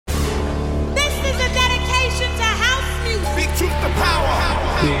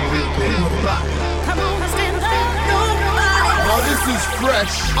Now this is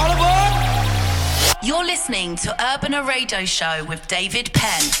fresh. All aboard! You're listening to Urbana Radio Show with David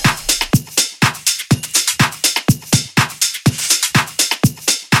Penn.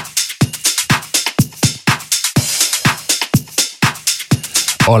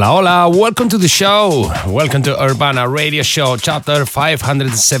 Hola, hola, welcome to the show. Welcome to Urbana Radio Show, chapter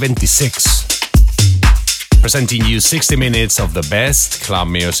 576. Presenting you 60 minutes of the best club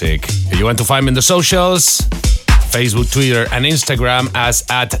music. If you want to find me in the socials, Facebook, Twitter, and Instagram as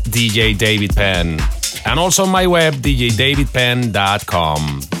at DJ David Penn. And also on my web,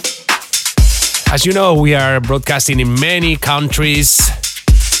 djdavidpenn.com. As you know, we are broadcasting in many countries,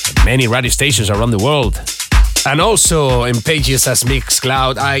 many radio stations around the world. And also in pages as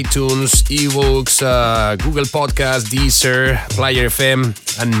Mixcloud, iTunes, eBooks, Google Podcasts, Deezer, Player FM,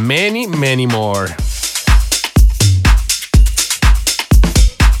 and many, many more.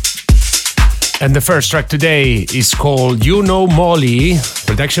 And the first track today is called You Know Molly,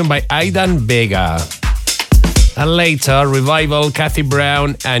 production by Aidan Vega. And later, Revival, Kathy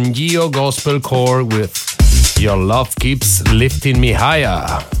Brown, and Geo Gospel Core with Your Love Keeps Lifting Me Higher.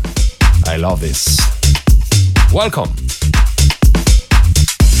 I love this. Welcome.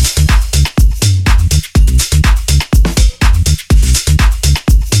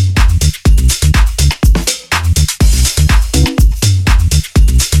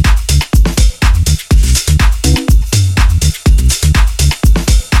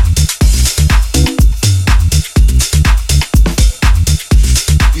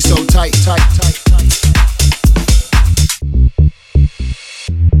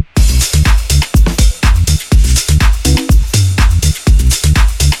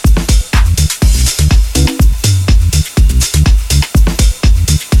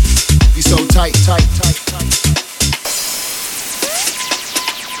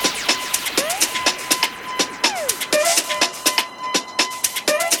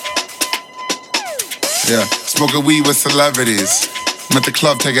 Yeah, smoking weed with celebrities. I'm at the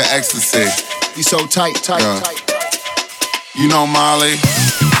club taking ecstasy. You so tight. You know Molly.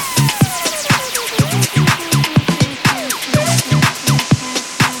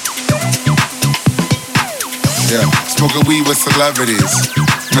 Yeah, smoking weed with celebrities.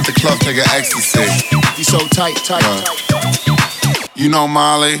 I'm at the club taking ecstasy. You so tight. You know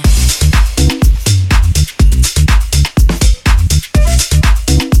Molly.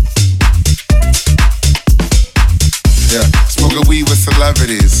 Yeah, smoking weed with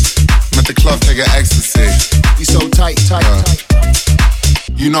celebrities. I'm at the club taking ecstasy. You so tight.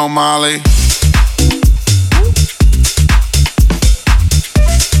 You know Molly.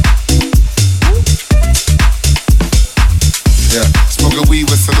 Yeah, smoking weed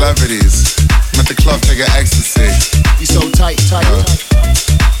with celebrities. I'm at the club taking ecstasy. You so tight.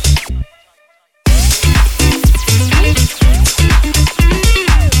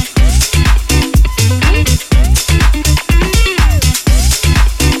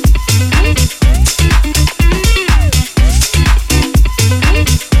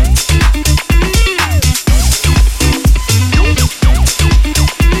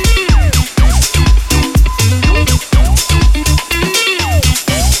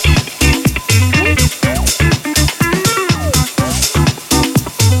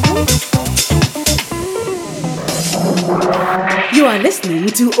 You are listening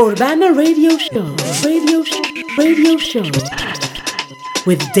to Urbana Radio Show. Radio Show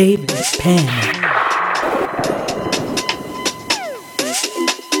with David Penn.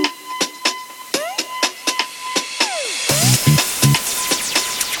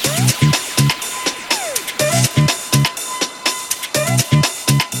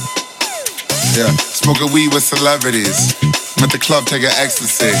 Yeah, smoking weed with celebrities. I'm at the club taking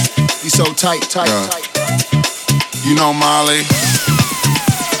ecstasy. You so tight. You know Molly.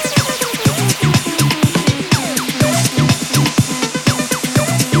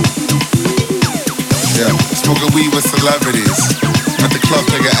 Yeah, smoking weed with celebrities. I'm at the club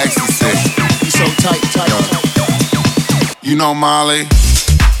taking ecstasy. You so tight. You know Molly.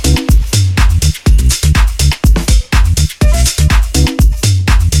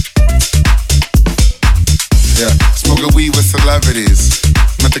 Yeah, smoking weed with celebrities.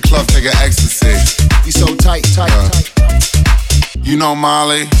 I'm at the club taking ecstasy. You so tight. You know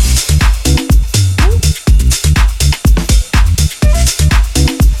Molly.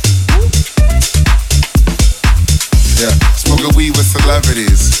 Yeah, smoking weed with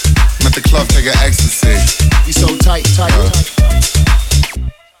celebrities. I'm at the club taking ecstasy. You so tight.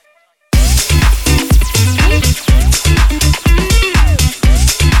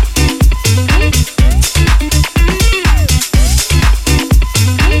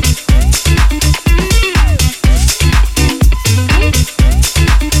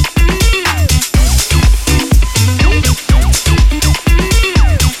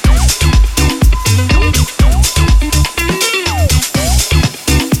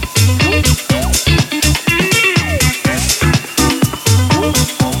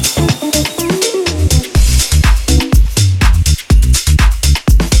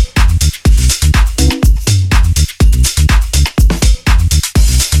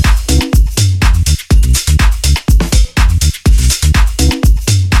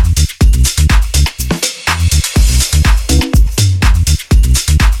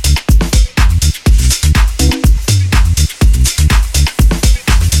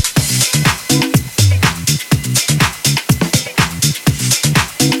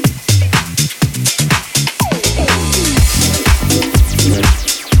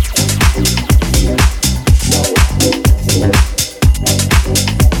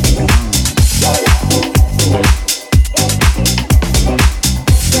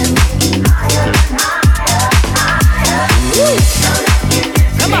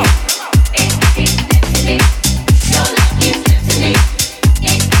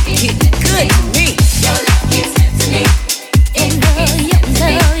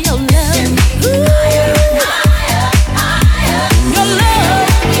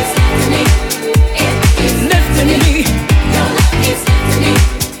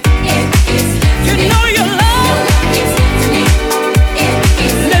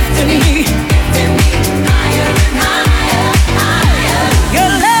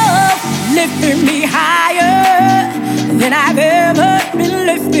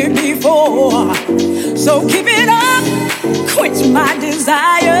 So keep it up, quench my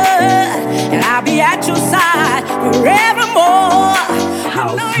desire, and I'll be at your side forevermore.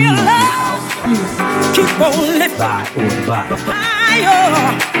 I know your love, keep on lifting higher,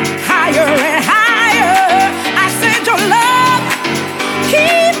 higher and higher. I said your love,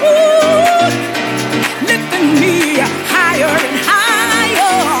 keep on lifting me higher and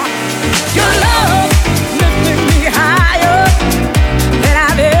higher. Your love lifting me higher than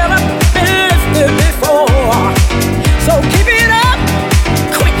I've ever been lifted before. So keep it up,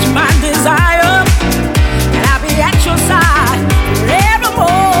 quench my desire, and I'll be at your side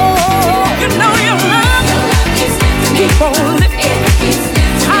forevermore. You know your love keep on lifting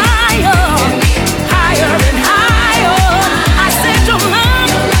higher, higher and higher. I said your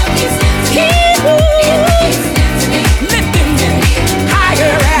love keep on lifting me higher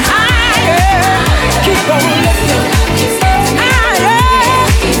and higher. Keep on lifting higher,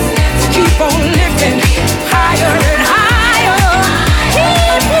 keep on lifting higher and higher.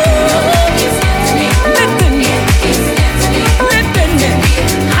 Keep on lifting me, lifting me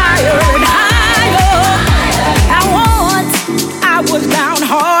higher and higher. Now once I was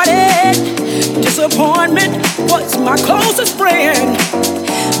downhearted, disappointment was my closest friend.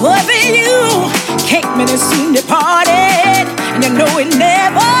 But then you came and it soon departed, and you know it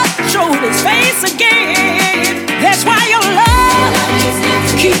never showed its face again. That's why your love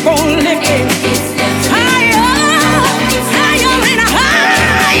keep on lifting higher, higher and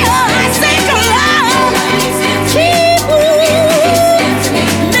higher. I say your love keep on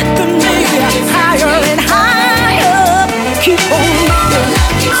lifting me higher and higher. Keep on lifting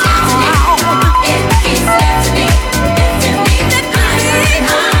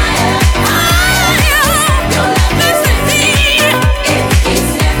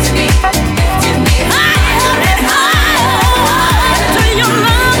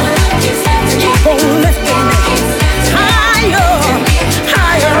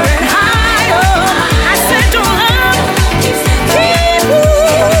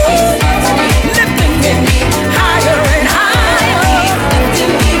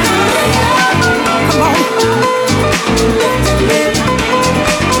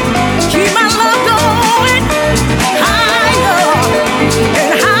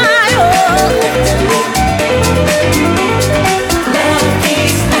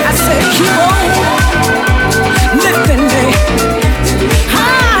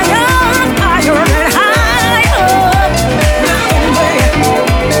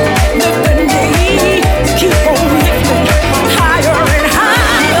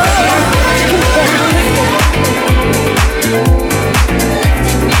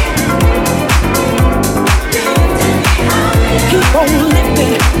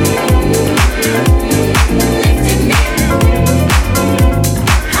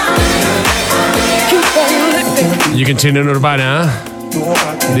You can tune in Urbana.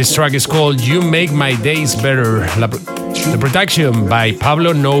 This track is called You Make My Days Better. The production by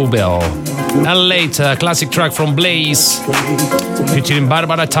Pablo Nobel. And later, a classic track from Blaze, featuring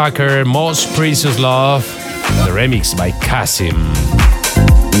Barbara Tucker, Most Precious Love. The remix by Kasim.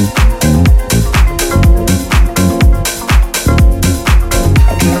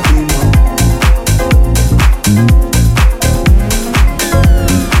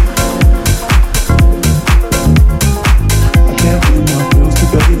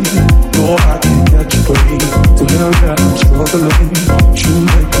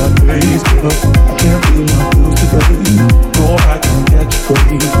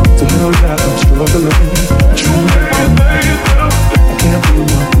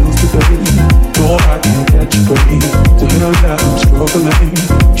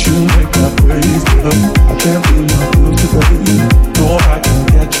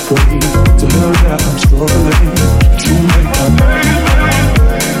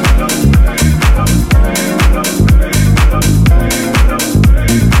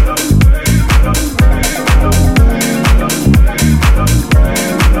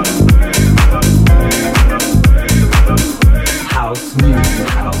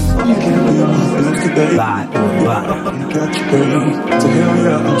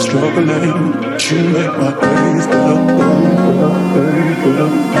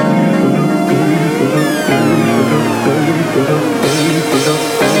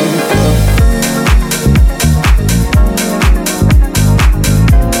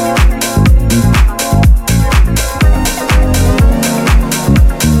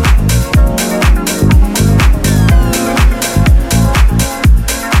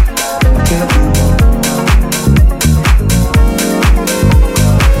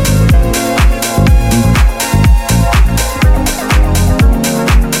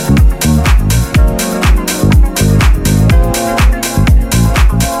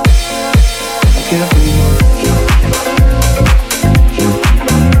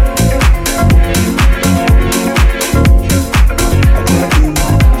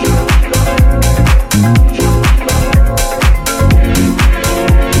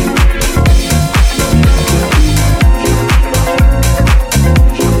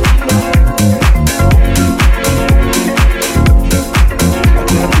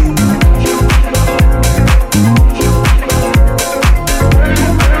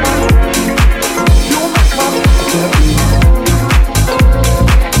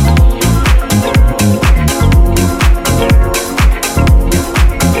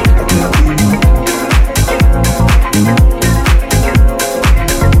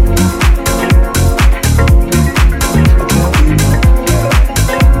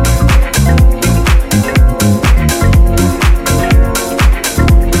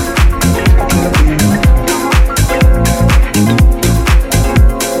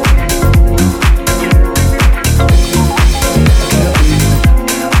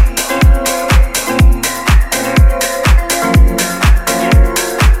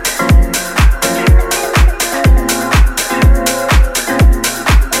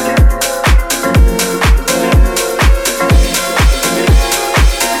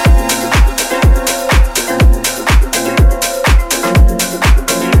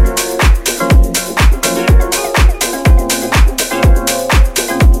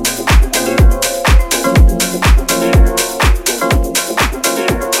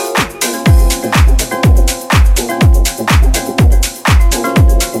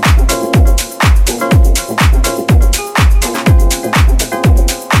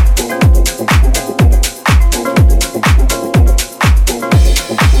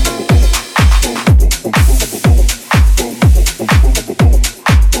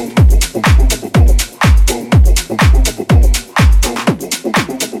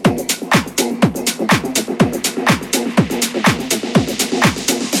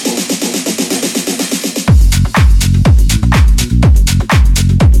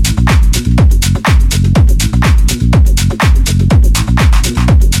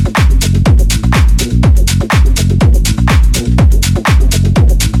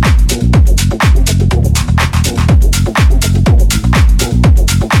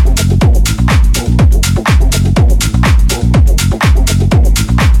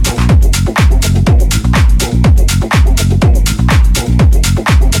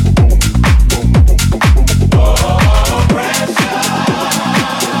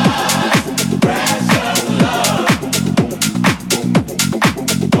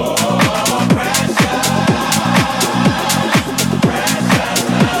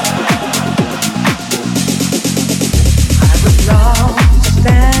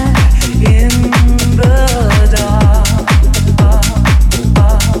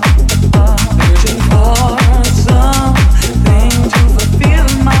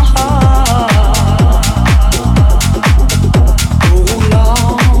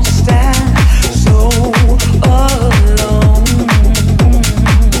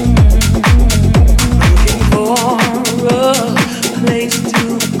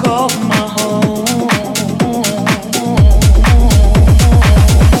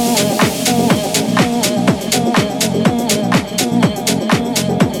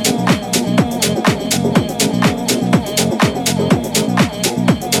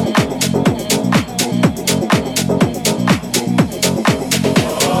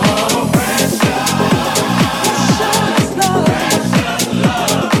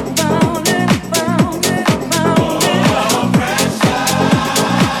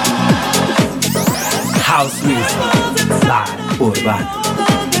 house music, live Urbana.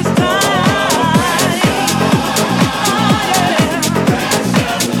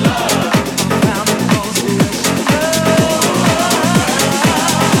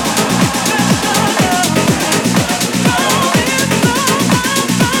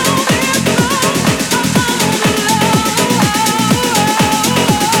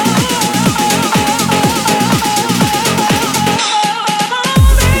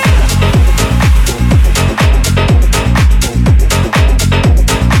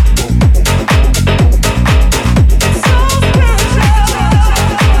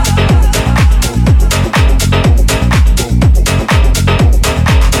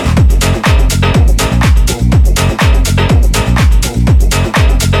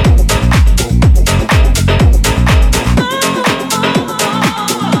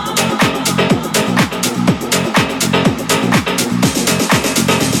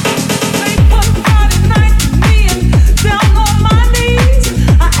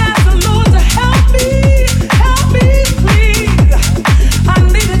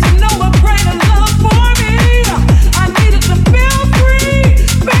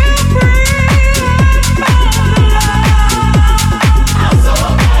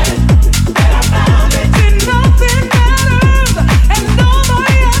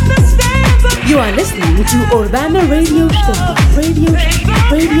 Urbana Radio Show.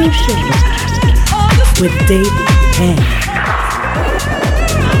 Radio Show. With David Penn.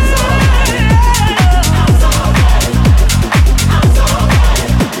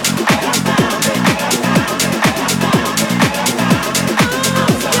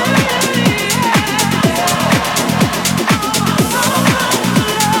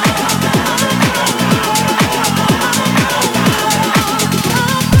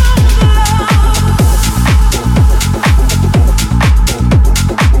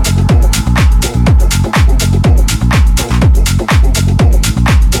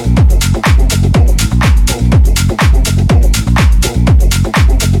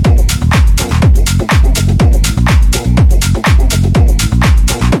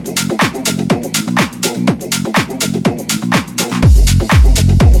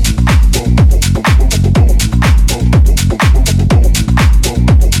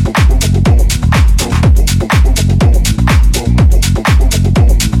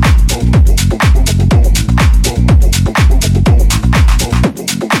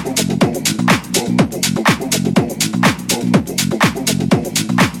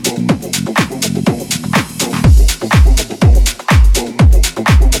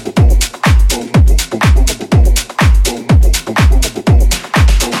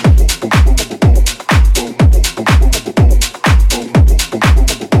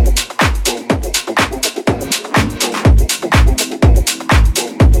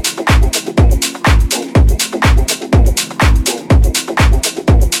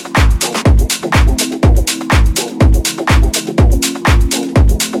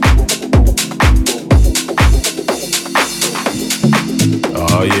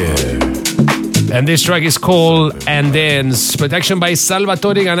 And this track is called And Dance. Production by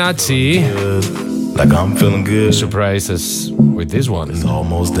Salvatore Ganazzi. Like I'm feeling good. Surprise us with this one. It's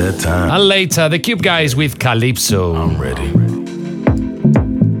almost that time. And later, the Cube Guys with Calypso. I'm ready.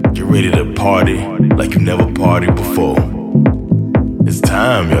 Get ready to party like you never partied before. It's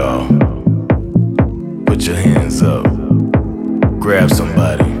time, y'all. Put your hands up. Grab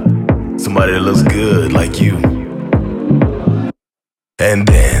somebody. Somebody that looks good like you. And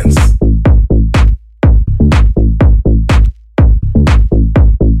dance.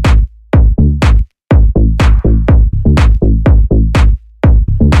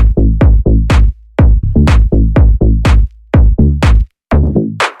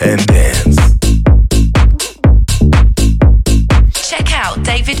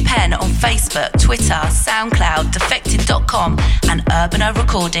 Facebook, Twitter, SoundCloud, Defected.com and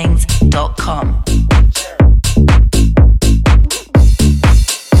UrbanaRecordings.com.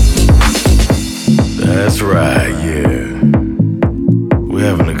 That's right, yeah. We're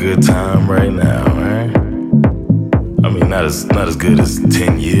having a good time right now, right? I mean, not as good as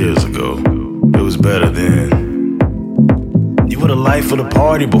 10 years ago. It was better then. You were the life of the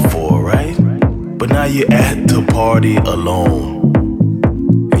party before, right? But now you're at the party alone.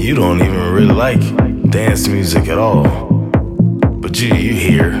 You don't even really like dance music at all. But you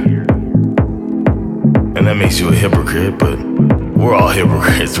here. And that makes you a hypocrite, but we're all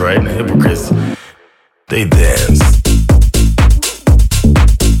hypocrites, right? And hypocrites, they dance.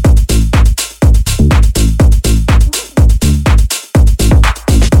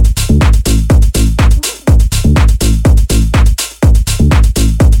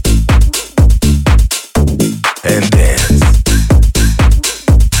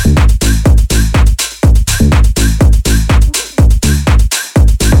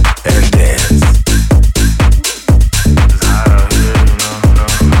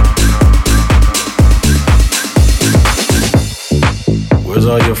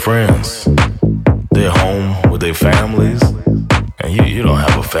 all your friends? They're home with their families, and you don't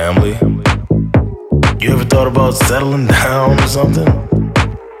have a family. You ever thought about settling down or something?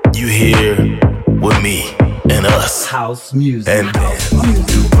 You here with me and us. House music. And house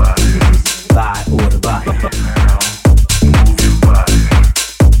music. Buy or to buy.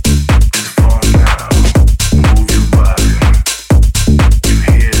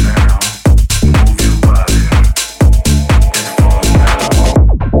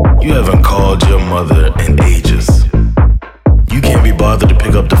 You haven't called your mother in ages. You can't be bothered to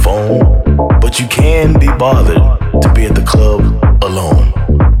pick up the phone, but you can be bothered to be at the club alone.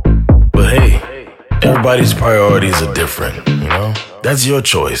 But hey, everybody's priorities are different, you know? That's your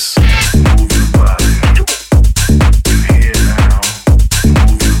choice.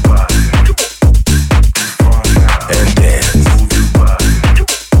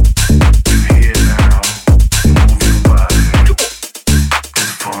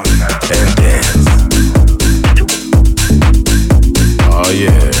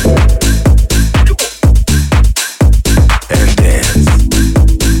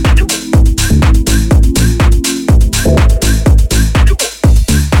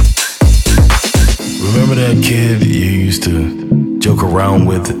 Around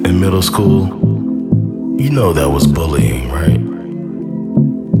with in middle school, you know that was bullying, right?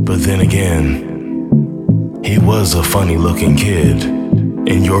 But then again, he was a funny looking kid,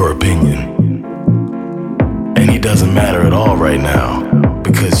 in your opinion. And he doesn't matter at all right now,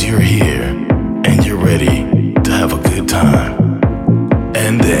 because you're here and you're ready to have a good time.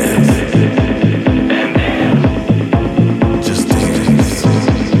 And then just dance.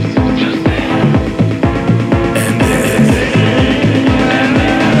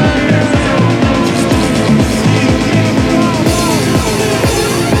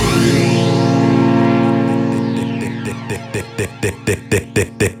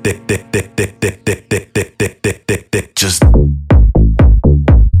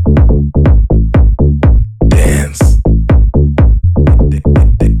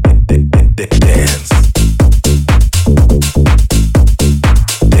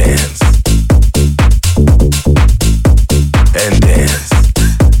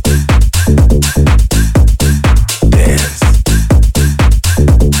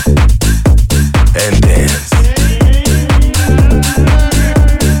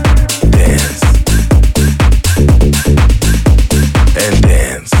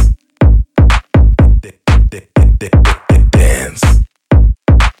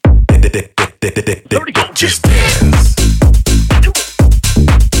 Just dance.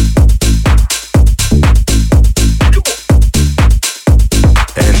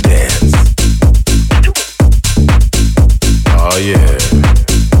 And dance. Oh yeah.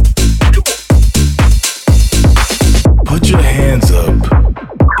 Put your hands up.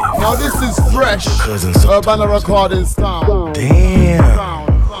 Now this is fresh. Urban recording style.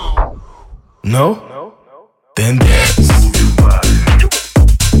 Damn. No? Then dance.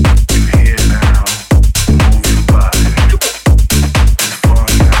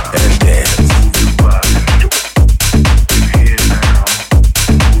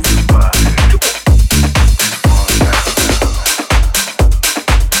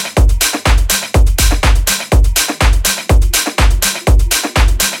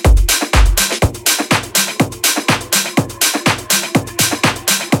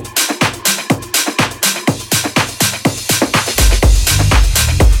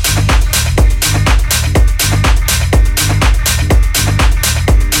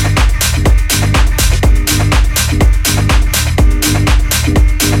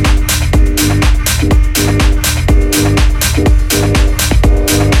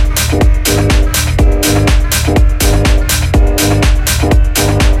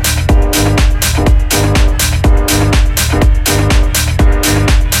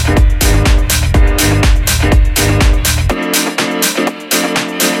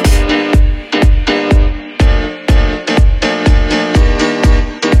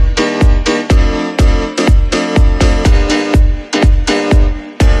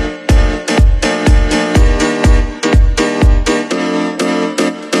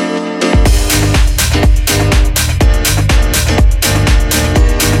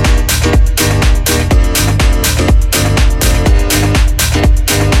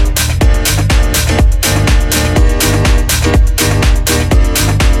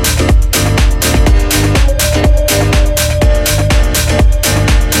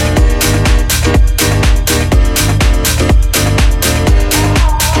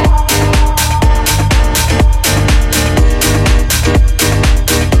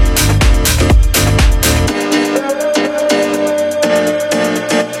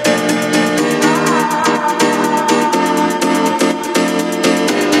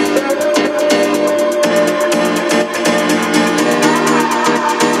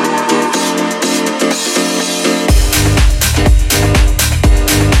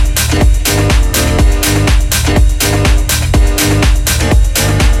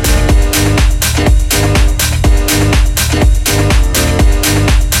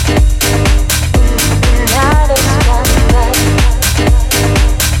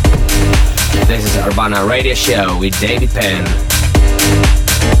 Urbana Radio Show with David Penn.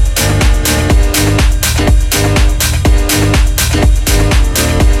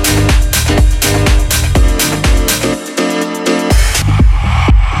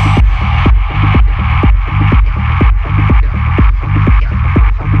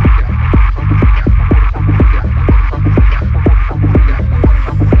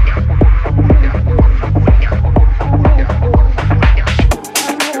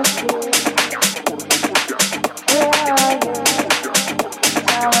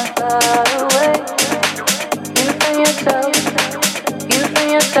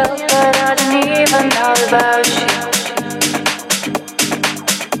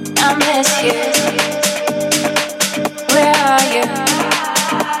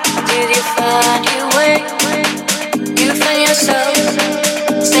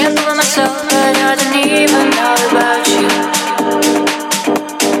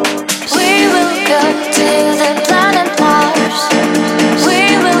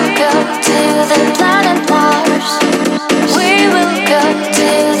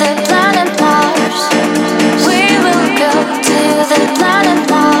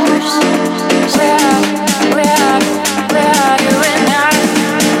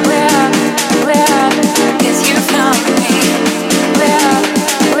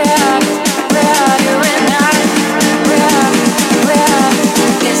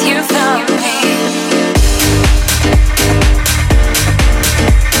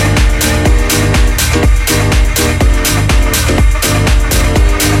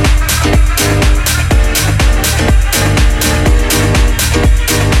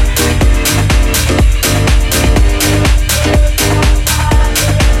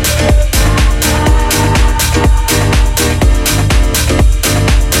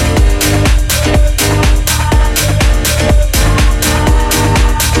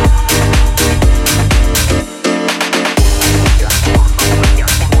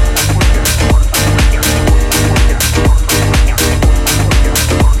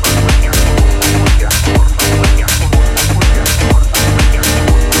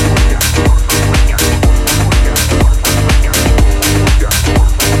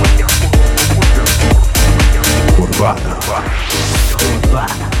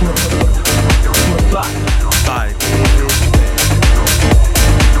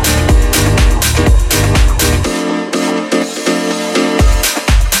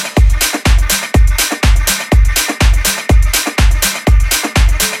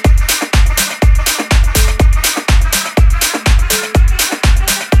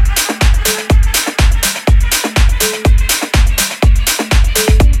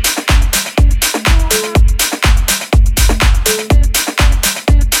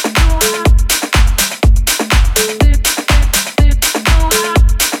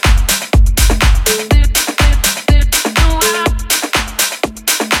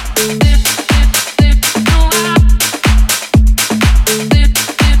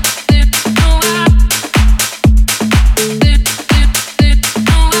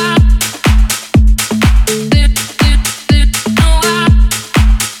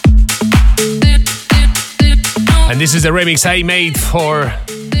 This is the remix I made for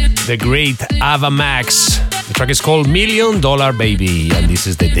the great Ava Max. The track is called $1 Million Baby, and this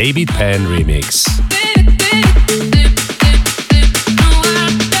is the David Penn remix.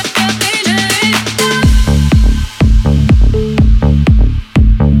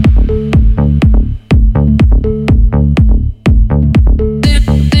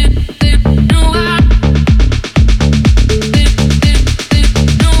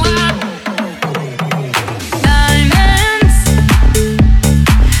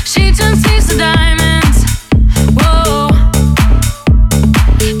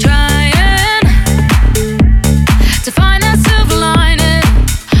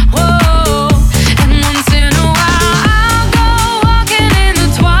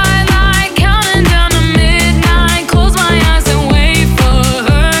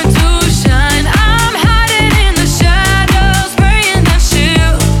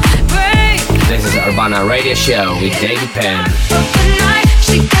 Show with David Penn. Oh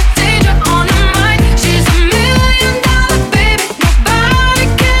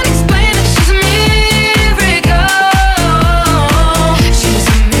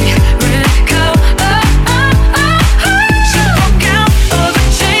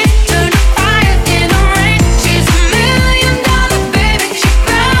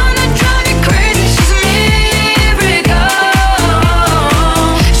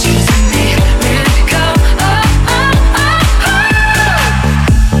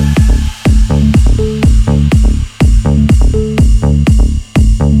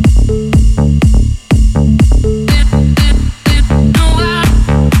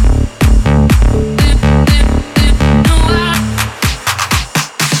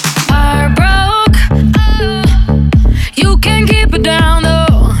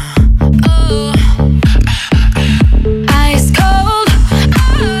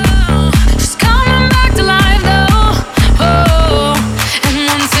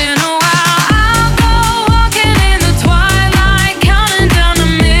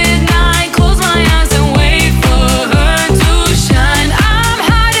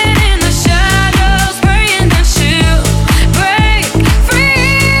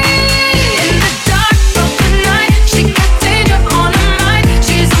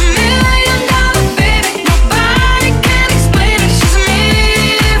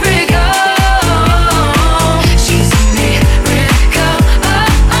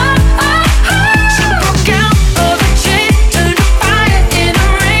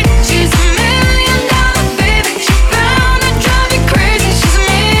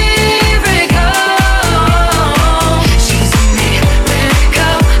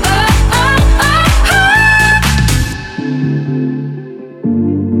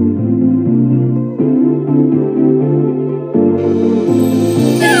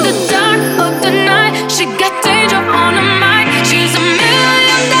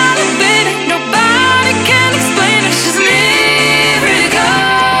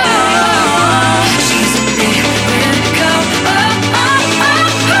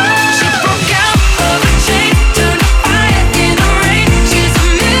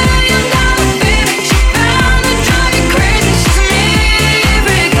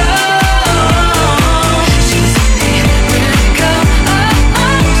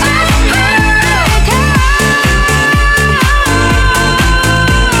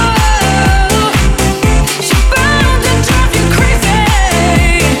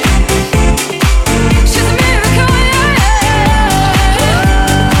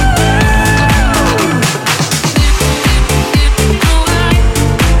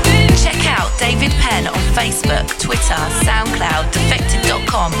Facebook, Twitter, SoundCloud,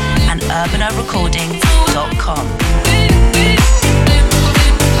 Defected.com and urbanarecordings.com.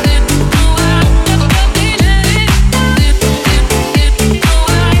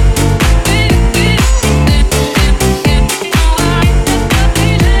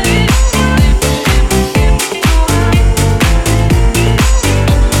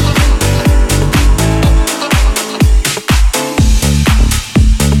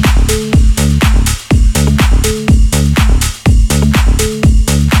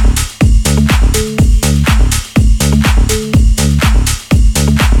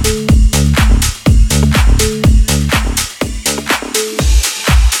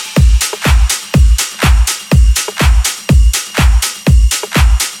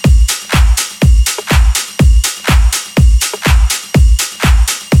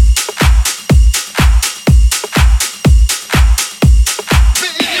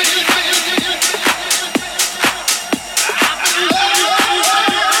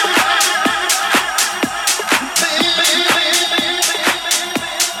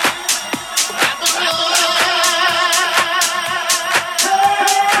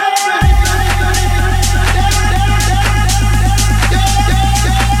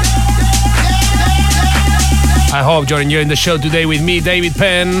 I hope you're enjoying the show today with me, David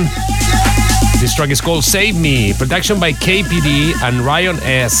Penn. This track is called Save Me, production by KPD and Ryan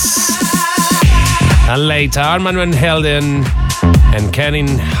S. And later, Armand Van Helden and Kenin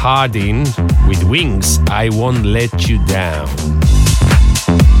Harding with Wings, I Won't Let You Down.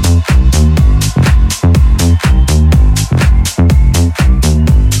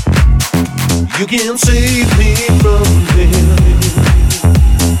 You can save me from this.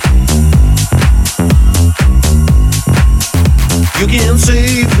 You can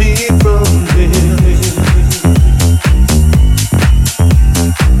save me from this.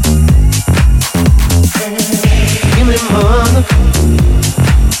 Give me mother.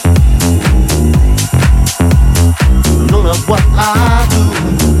 No matter what I do,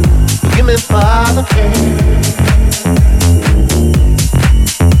 give me father.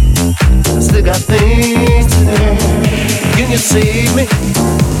 I still got things to do. Can you save me?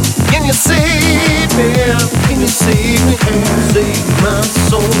 Can you save me? Can you save me? Save my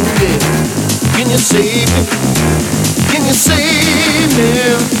soul, yeah. Can you save me? Can you save me?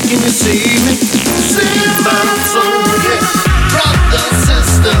 Can you save me? Save my soul, yeah. Brothers,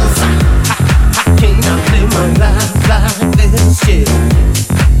 sisters, I cannot live my life like this, yeah.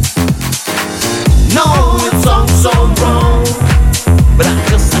 No, it's all so wrong, but I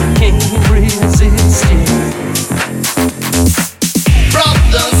can't resist, yeah.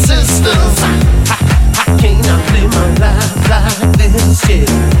 Brothers, sisters, I cannot live my life like this, yeah.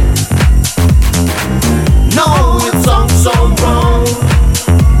 No, it's all so wrong,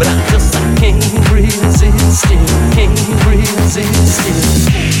 but I can't resist it, can't resist it.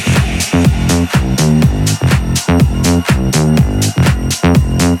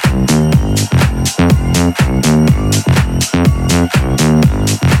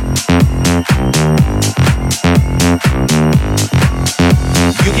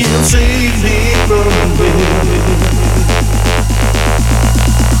 You can save me from this.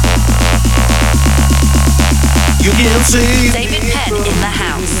 You can save David Penn in the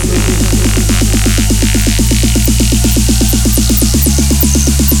house.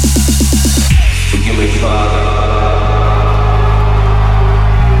 Forgive me, Father,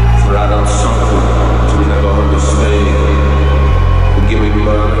 for I done something to never understand. Forgive me,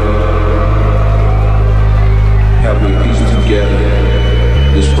 Mother, help me piece together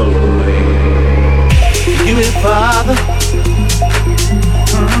this broken man. Forgive me, Father,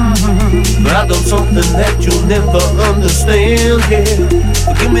 but I done something that you'll never understand, yeah.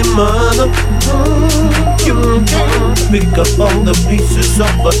 Forgive me, Mother, you can't pick up all the pieces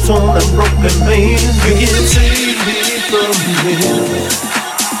of a torn and broken man. You can save me from this.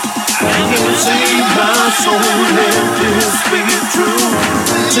 You can save my soul, let this be true.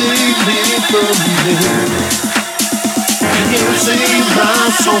 Save me from this. You can save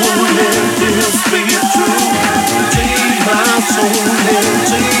my soul, let this be true. Save my soul,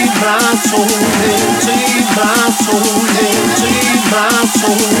 save my soul, save my soul, save my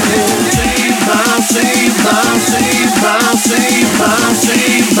soul, save my, save my, save my, save my,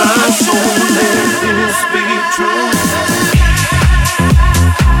 save my soul, let this be true.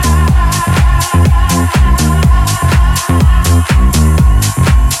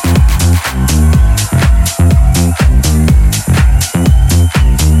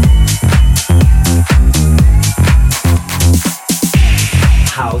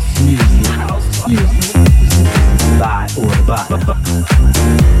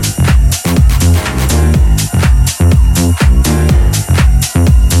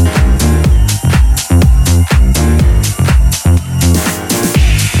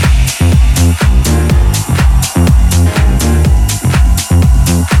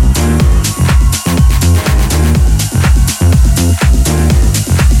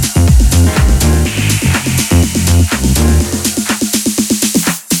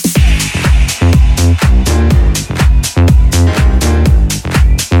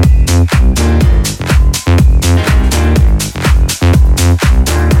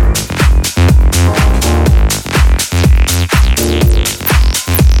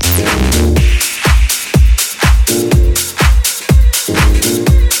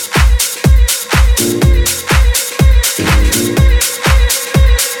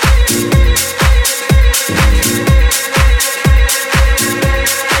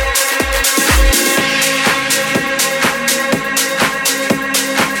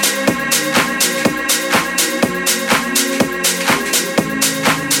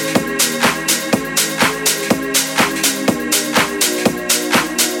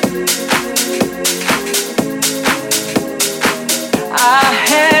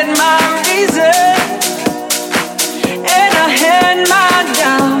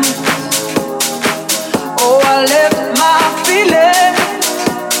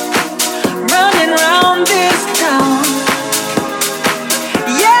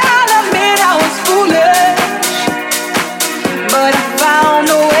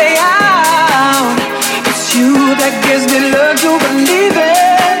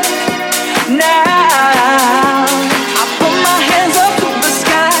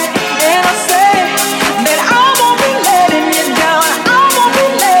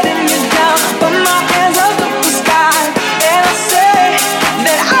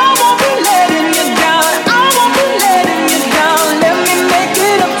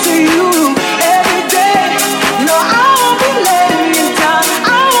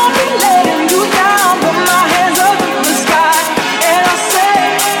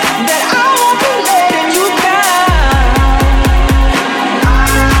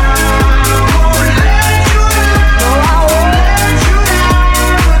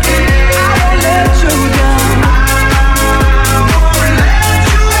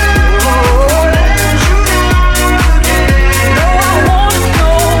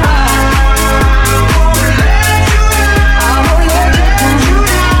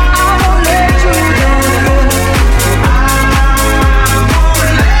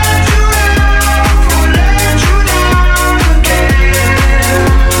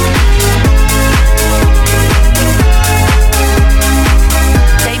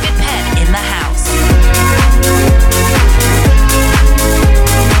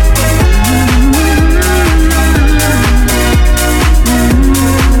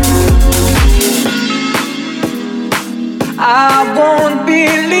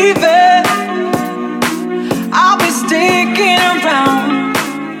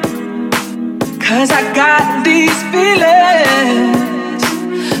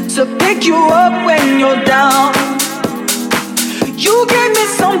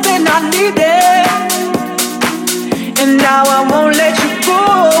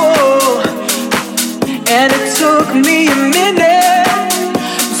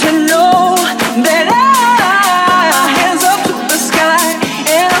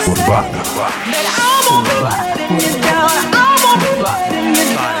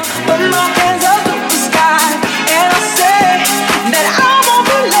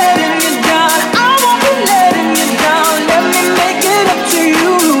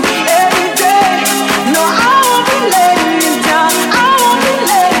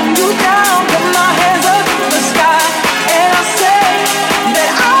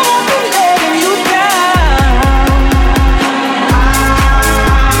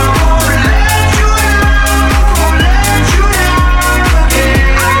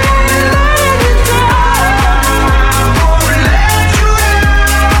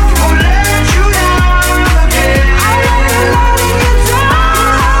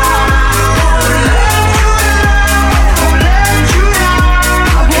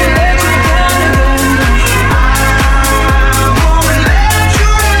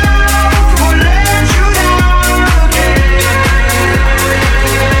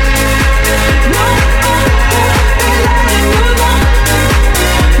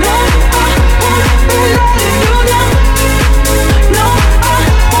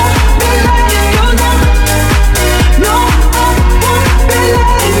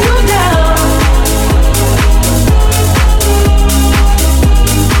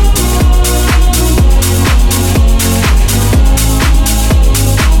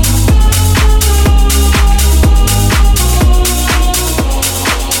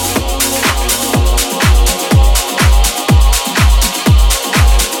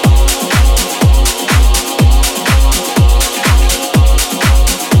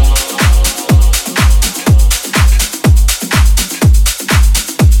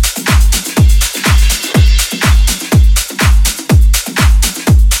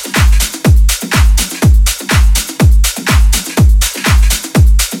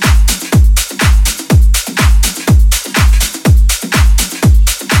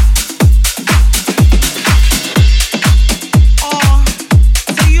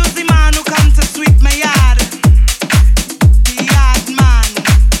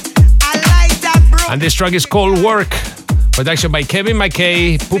 This track is called Work. Production by Kevin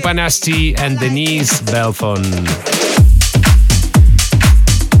McKay, Pupa Nasty, and Denise Belfon.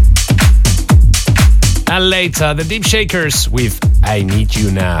 And later, the Deep Shakers with I Need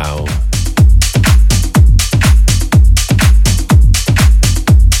You Now.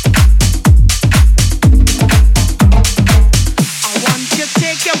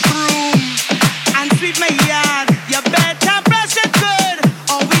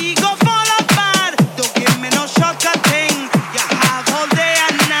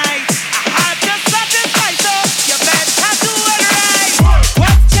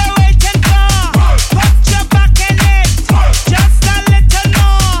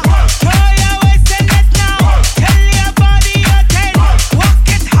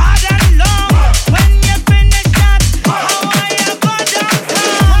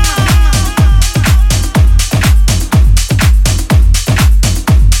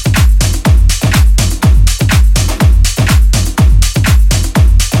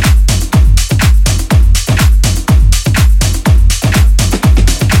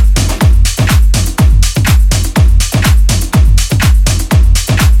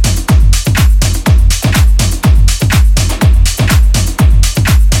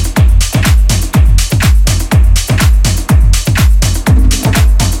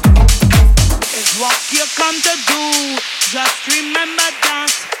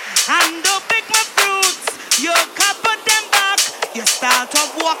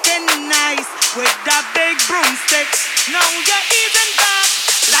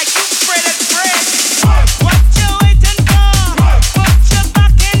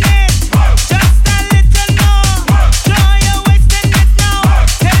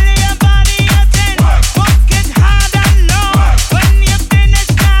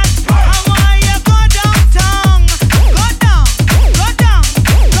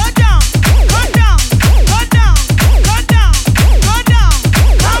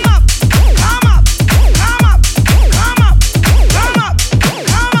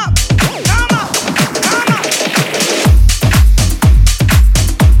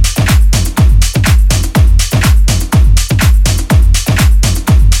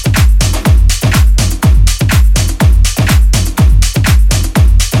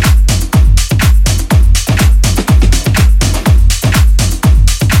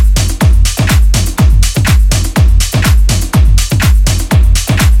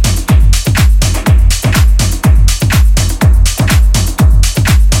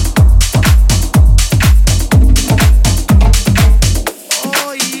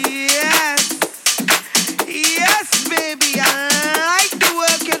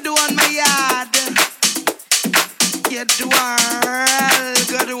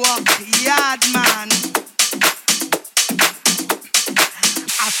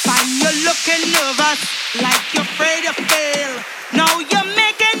 find you looking nervous, like you're afraid to fail. Now you're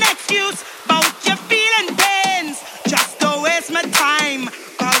making excuse about your feeling pains. Just don't waste my time,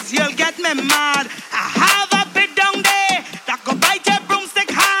 cause you'll get me mad. I have a bit down there that go bite your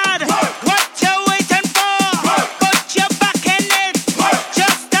broomstick hard. What you waiting for? Put your back in it,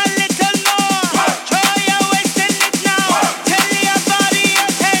 just a little more. Throw your waist in it now, tell your body you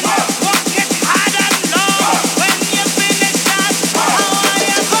can. Walk it hard and long. When you finish that, how are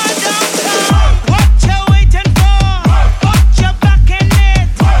you go downtown? What you waiting for? Put your back in it,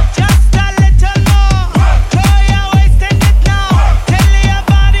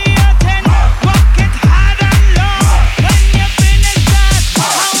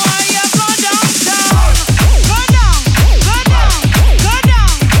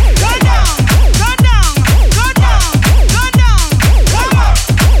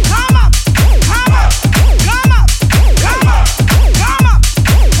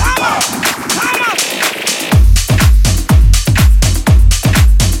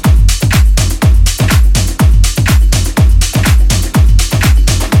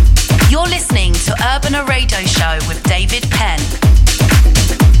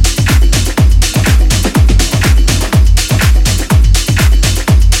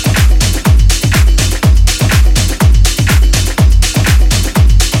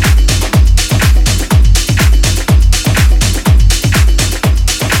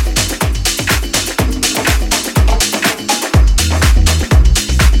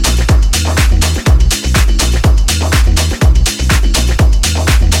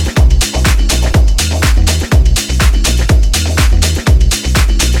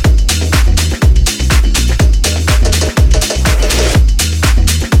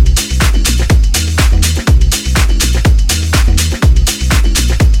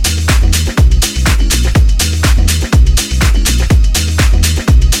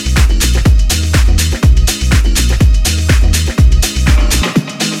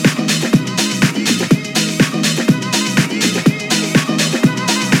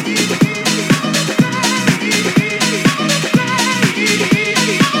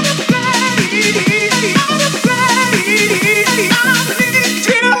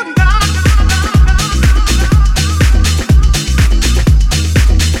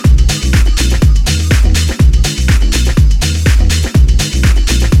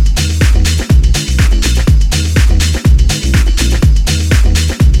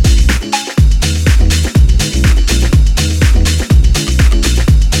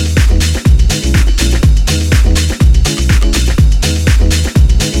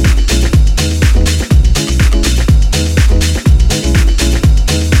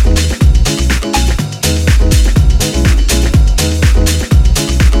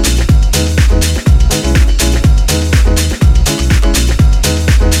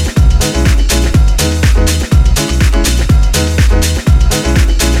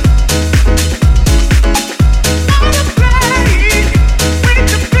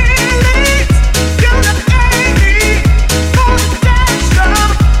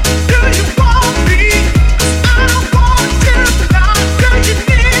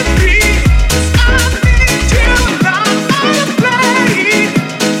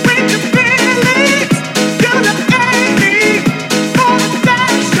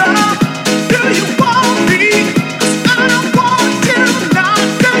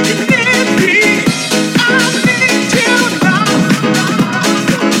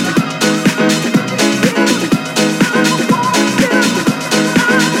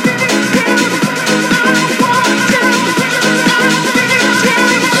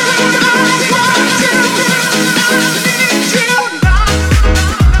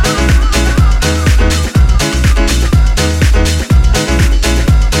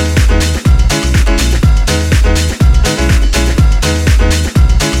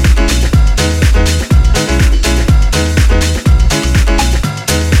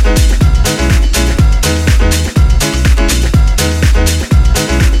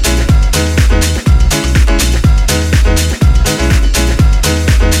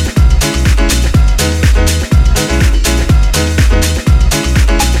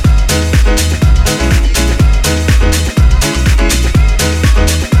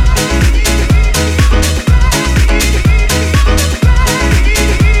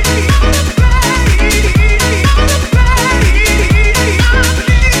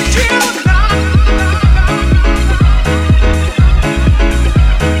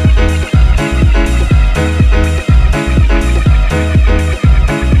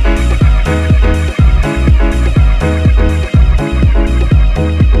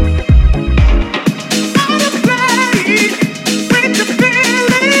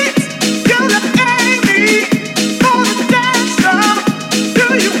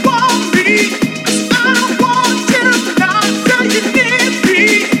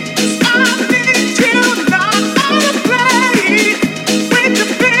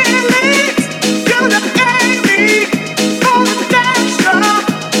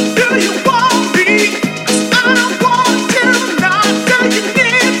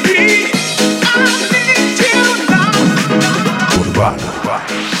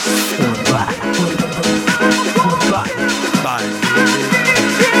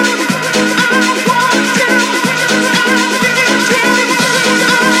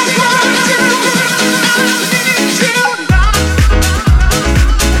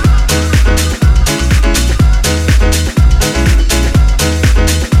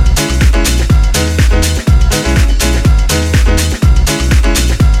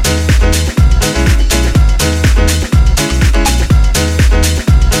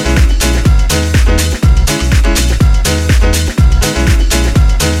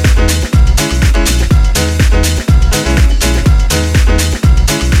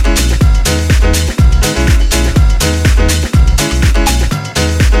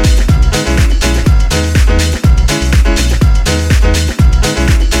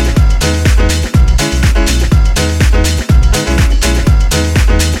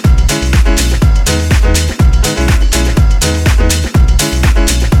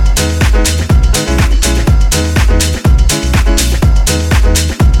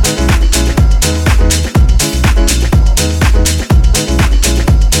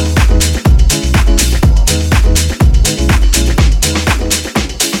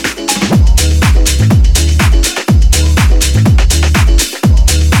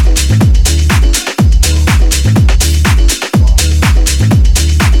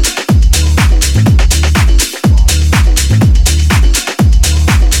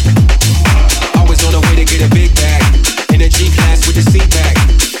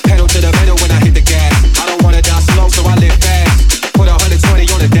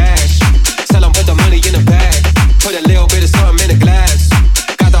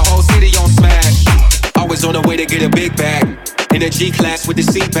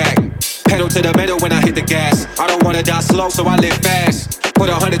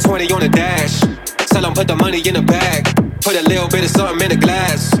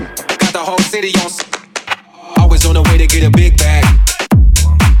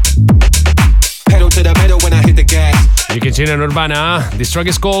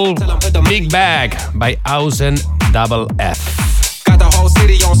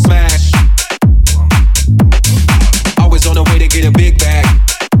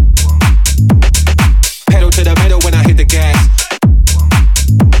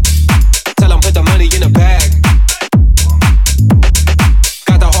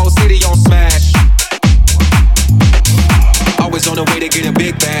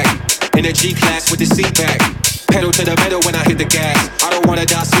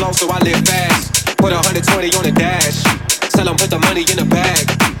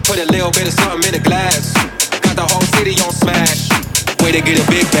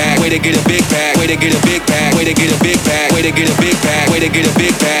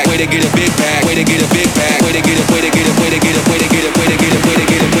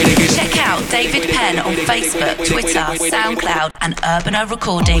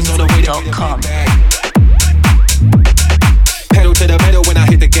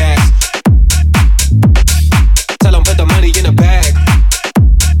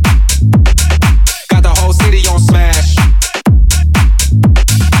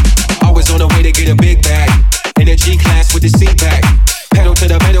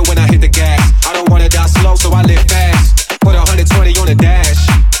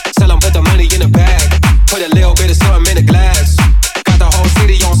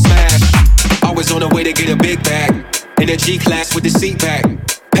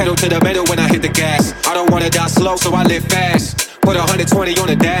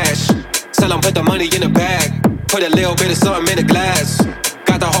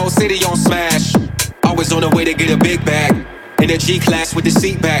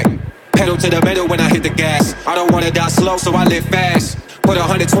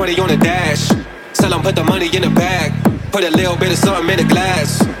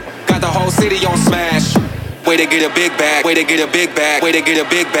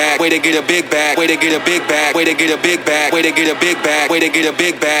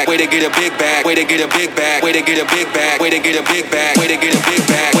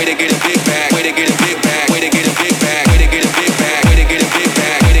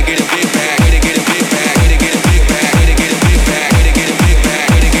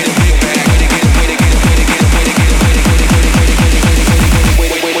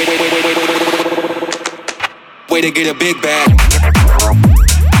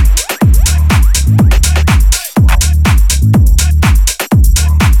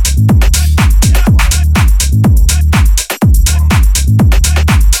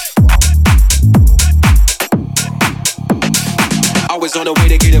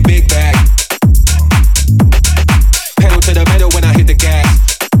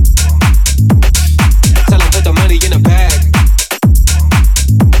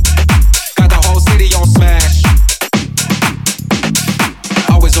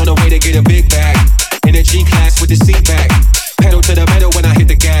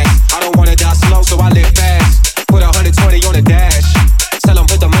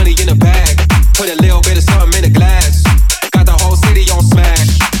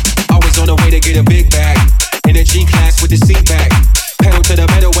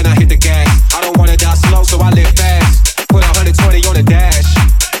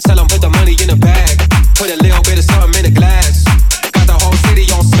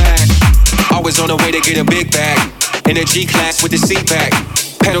 In a G-Class with the seat back.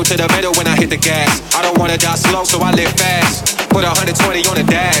 Pedal to the metal when I hit the gas. I don't wanna die slow, so I live fast. Put 120 on the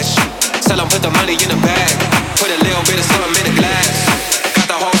dash. Tell 'em put the money in the bag. Put a little bit of something in the glass. Got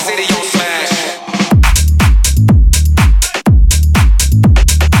the whole city on smash.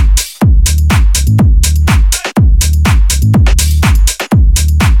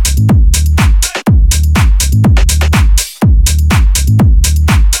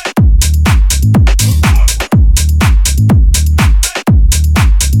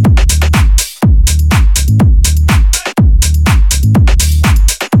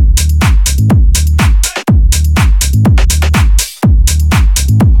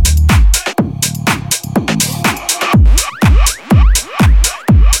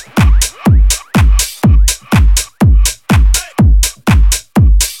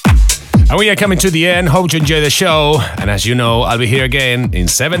 And we are coming to the end. Hope you enjoy the show. And as you know, I'll be here again in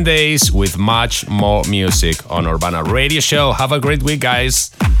 7 days with much more music on Urbana Radio Show. Have a great week, guys.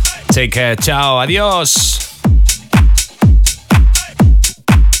 Take care. Ciao. Adios.